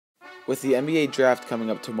With the NBA draft coming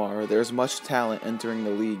up tomorrow, there is much talent entering the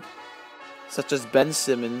league, such as Ben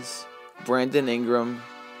Simmons, Brandon Ingram,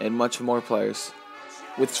 and much more players.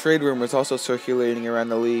 With trade rumors also circulating around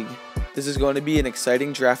the league, this is going to be an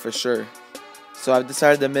exciting draft for sure. So I've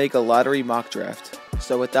decided to make a lottery mock draft.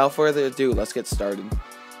 So without further ado, let's get started.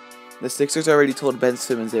 The Sixers already told Ben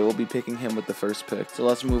Simmons they will be picking him with the first pick, so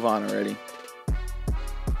let's move on already.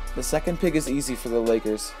 The second pick is easy for the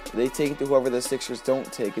Lakers. They take whoever the Sixers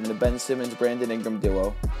don't take in the Ben Simmons-Brandon Ingram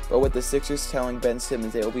duo. But with the Sixers telling Ben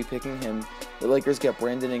Simmons they will be picking him, the Lakers get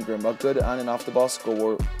Brandon Ingram, a good on and off the ball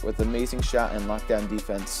scorer with amazing shot and lockdown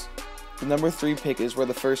defense. The number 3 pick is where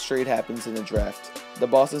the first trade happens in the draft. The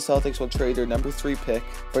Boston Celtics will trade their number 3 pick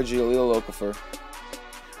for Jahlil Okafor.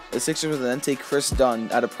 The Sixers will then take Chris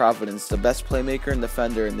Dunn out of Providence, the best playmaker and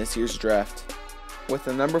defender in this year's draft. With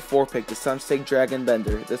the number 4 pick, the Suns take Dragan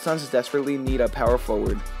Bender. The Suns desperately need a power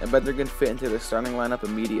forward, and Bender can fit into their starting lineup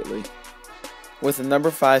immediately. With the number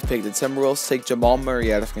 5 pick, the Timberwolves take Jamal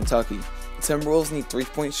Murray out of Kentucky. The Timberwolves need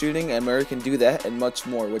 3-point shooting, and Murray can do that and much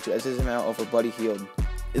more, which edges him out over Buddy Hield.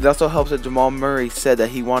 It also helps that Jamal Murray said that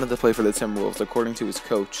he wanted to play for the Timberwolves, according to his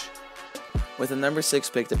coach. With the number 6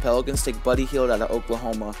 pick, the Pelicans take Buddy Hield out of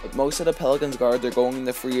Oklahoma. But most of the Pelicans guards are going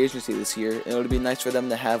into free agency this year, and it would be nice for them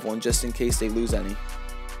to have one just in case they lose any.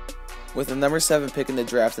 With the number 7 pick in the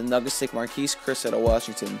draft, the Nuggets take Marquese Chriss out of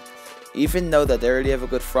Washington. Even though that they already have a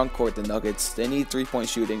good front court, the Nuggets, they need 3-point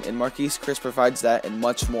shooting, and Marquese Chriss provides that and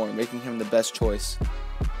much more, making him the best choice.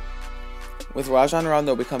 With Rajon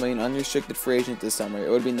Rondo becoming an unrestricted free agent this summer,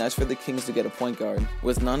 it would be nice for the Kings to get a point guard.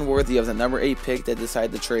 With none worthy of the number 8 pick, they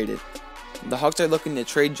decide to trade it. The Hawks are looking to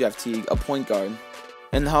trade Jeff Teague, a point guard,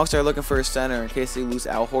 and the Hawks are looking for a center in case they lose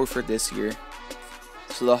Al Horford this year.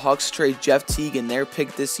 So the Hawks trade Jeff Teague and their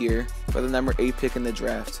pick this year for the number 8 pick in the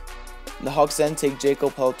draft. The Hawks then take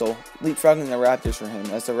Jakob Poeltl, leapfrogging the Raptors for him,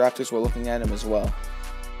 as the Raptors were looking at him as well.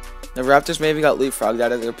 The Raptors maybe got leapfrogged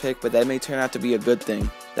out of their pick, but that may turn out to be a good thing.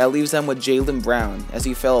 That leaves them with Jaylen Brown, as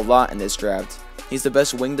he fell a lot in this draft. He's the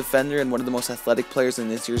best wing defender and one of the most athletic players in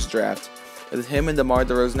this year's draft. With him and DeMar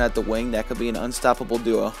DeRozan at the wing, that could be an unstoppable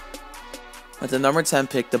duo. With the number 10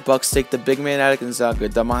 pick, the Bucks take the big man out of Gonzaga,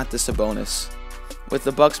 Domantas Sabonis. With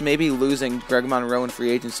the Bucks maybe losing Greg Monroe in free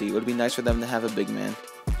agency, it would be nice for them to have a big man.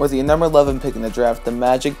 With the number 11 pick in the draft, the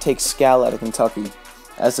Magic take Skal out of Kentucky.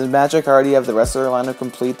 As the Magic already have the rest of their lineup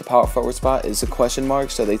complete, the power forward spot is a question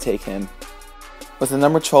mark, so they take him. With the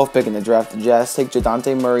number 12 pick in the draft, the Jazz take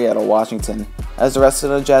Jadante Murray out of Washington. As the rest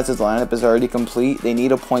of the Jazz's lineup is already complete, they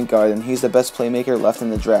need a point guard, and he's the best playmaker left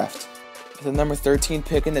in the draft. With the number 13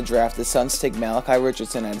 pick in the draft, the Suns take Malachi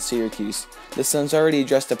Richardson out of Syracuse. The Suns already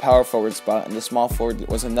addressed the power forward spot, and the small forward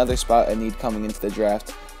was another spot I need coming into the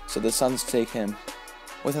draft, so the Suns take him.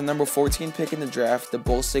 With the number 14 pick in the draft, the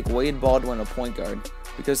Bulls take Wade Baldwin, a point guard,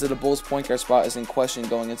 because the Bulls' point guard spot is in question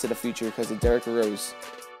going into the future because of Derrick Rose.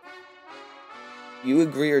 You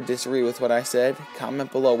agree or disagree with what I said?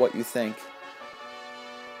 Comment below what you think.